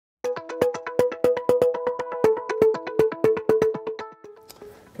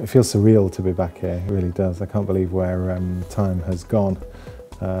It feels surreal to be back here, it really does. I can't believe where time has gone.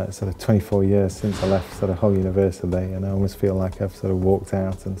 Sort of 24 years since I left sort of Hull University, and I almost feel like I've sort of walked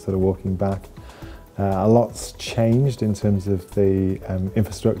out and sort of walking back. A lot's changed in terms of the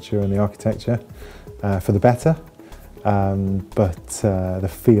infrastructure and the architecture for the better, but the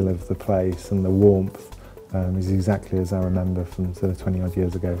feel of the place and the warmth is exactly as I remember from sort of 20 odd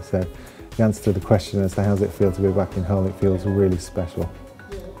years ago. So the answer to the question as to how does it feel to be back in Hull, it feels really special.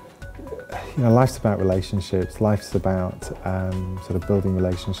 You know, life's about relationships, life's about sort of building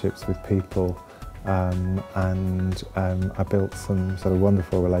relationships with people, and I built some sort of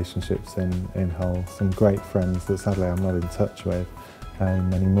wonderful relationships in Hull, some great friends that sadly I'm not in touch with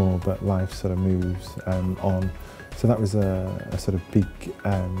anymore, but life sort of moves on. So that was a sort of big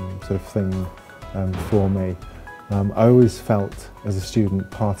sort of thing for me. I always felt as a student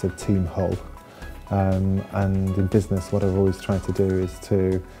part of Team Hull, and in business what I've always tried to do is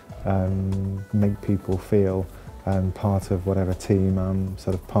to make people feel part of whatever team I'm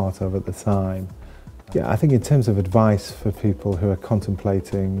sort of part of at the time. Yeah, I think in terms of advice for people who are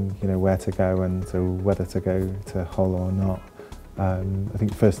contemplating, you know, where to go and whether to go to Hull or not, I think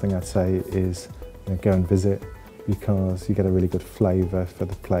the first thing I'd say is, you know, go and visit, because you get a really good flavour for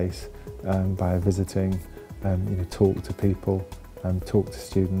the place by visiting. You know, talk to people, talk to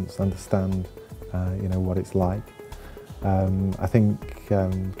students, understand you know, what it's like. I think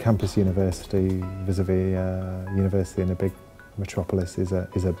campus university vis-a-vis university in a big metropolis is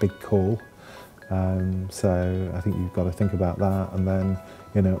a big call. So I think you've got to think about that, and then,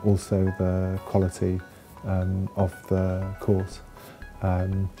 you know, also the quality of the course.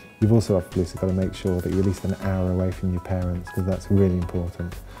 You've also obviously got to make sure that you're at least an hour away from your parents, because that's really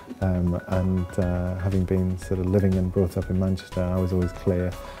important. Having been sort of living and brought up in Manchester, I was always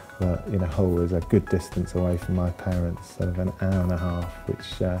clear that, you know, Hull was a good distance away from my parents, sort of an hour and a half,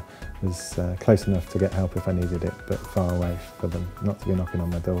 which was close enough to get help if I needed it, but far away for them not to be knocking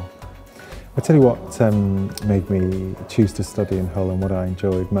on my door. I'll tell you what made me choose to study in Hull and what I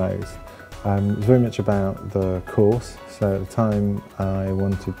enjoyed most. It was very much about the course. So at the time I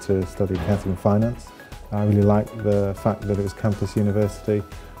wanted to study accounting and finance. I really liked the fact that it was campus university.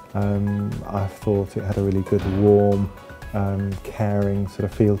 I thought it had a really good, warm, caring sort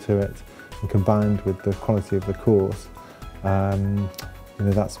of feel to it, and combined with the quality of the course, you know,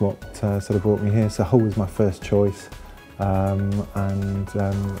 that's what sort of brought me here. So Hull was my first choice, and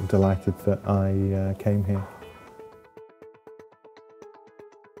I'm delighted that I came here.